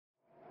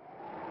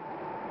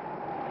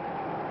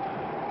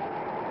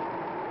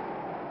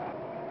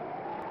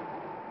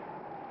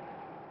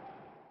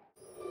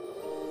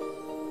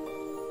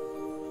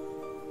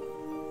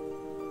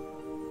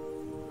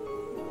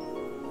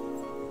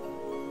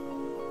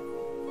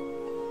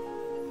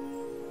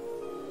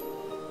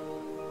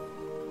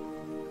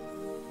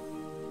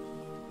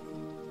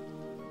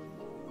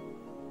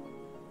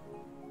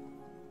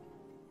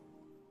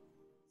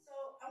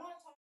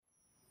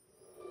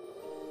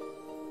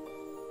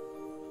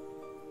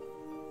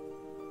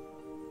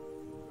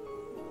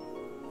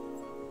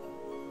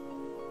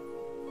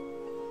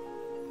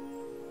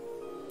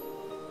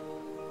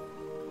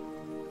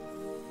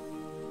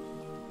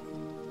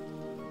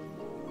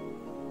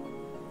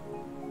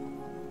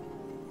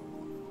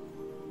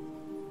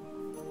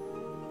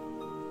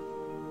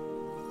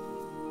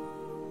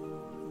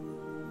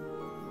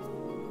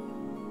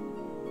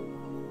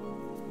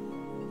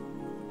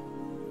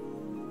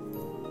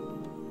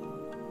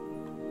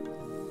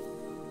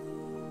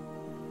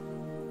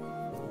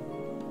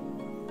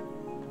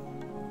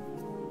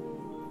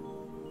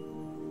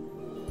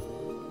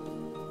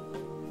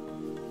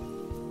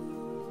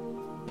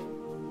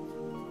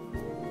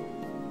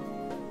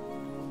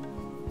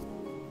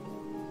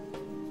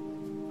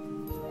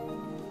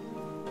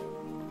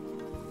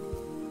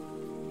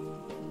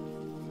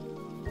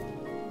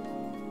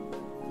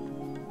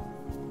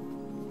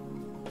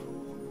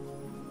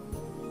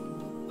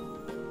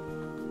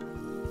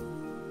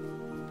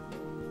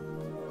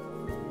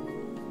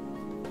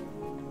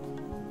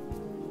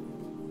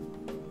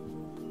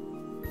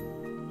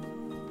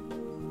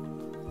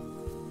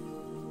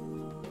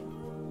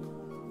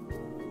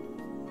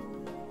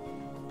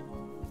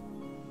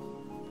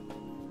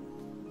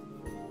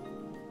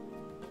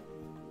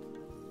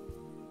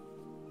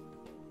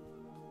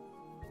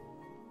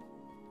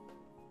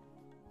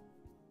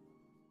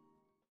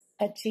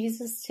At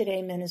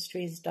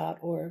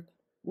JesusTodayMinistries.org,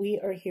 we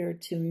are here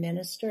to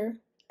minister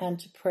and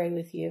to pray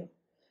with you,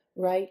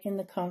 right in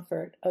the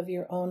comfort of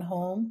your own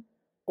home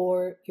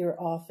or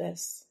your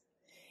office.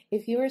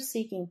 If you are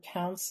seeking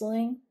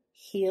counseling,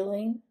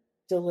 healing,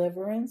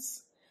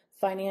 deliverance,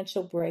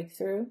 financial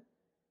breakthrough,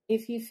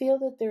 if you feel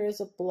that there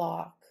is a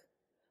block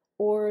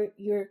or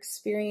you're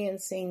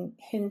experiencing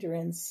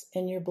hindrance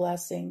in your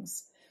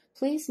blessings,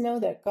 please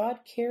know that God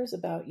cares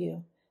about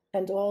you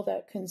and all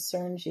that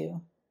concerns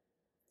you.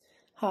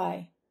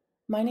 Hi,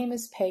 my name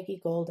is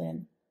Pegge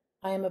Golden.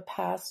 I am a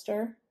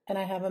pastor and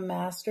I have a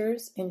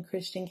master's in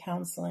Christian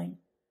counseling.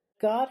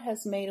 God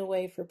has made a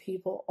way for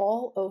people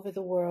all over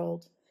the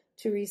world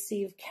to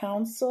receive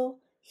counsel,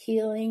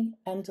 healing,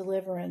 and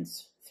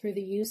deliverance through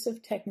the use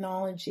of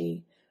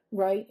technology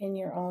right in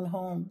your own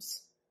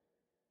homes.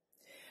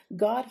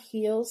 God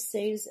heals,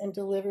 saves, and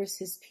delivers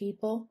his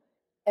people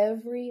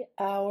every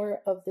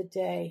hour of the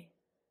day.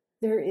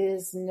 There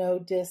is no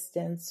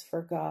distance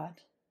for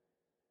God.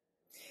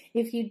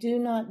 If you do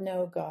not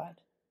know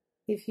God,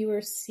 if you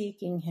are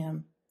seeking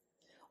him,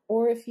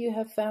 or if you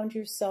have found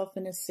yourself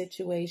in a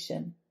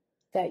situation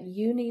that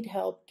you need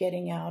help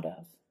getting out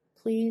of,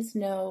 please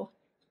know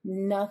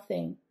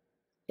nothing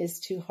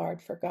is too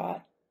hard for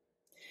God.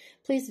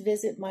 Please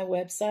visit my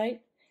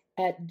website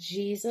at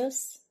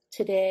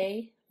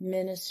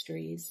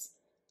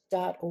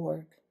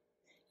JesusTodayMinistries.org.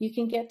 You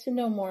can get to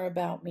know more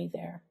about me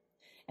there.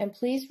 And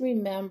please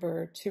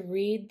remember to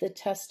read the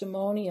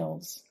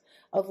testimonials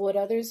of what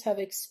others have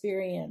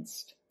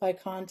experienced by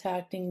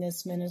contacting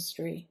this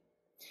ministry.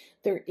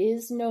 There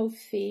is no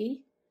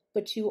fee,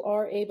 but you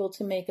are able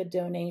to make a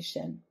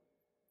donation.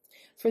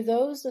 For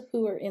those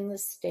who are in the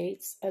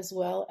States as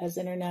well as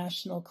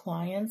international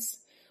clients,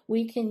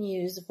 we can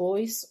use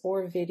voice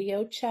or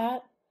video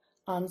chat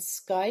on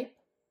Skype,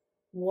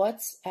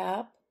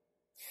 WhatsApp,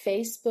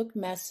 Facebook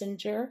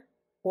Messenger,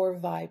 or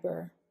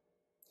Viber.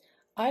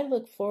 I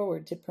look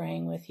forward to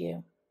praying with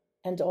you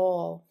and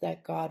all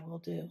that God will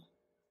do.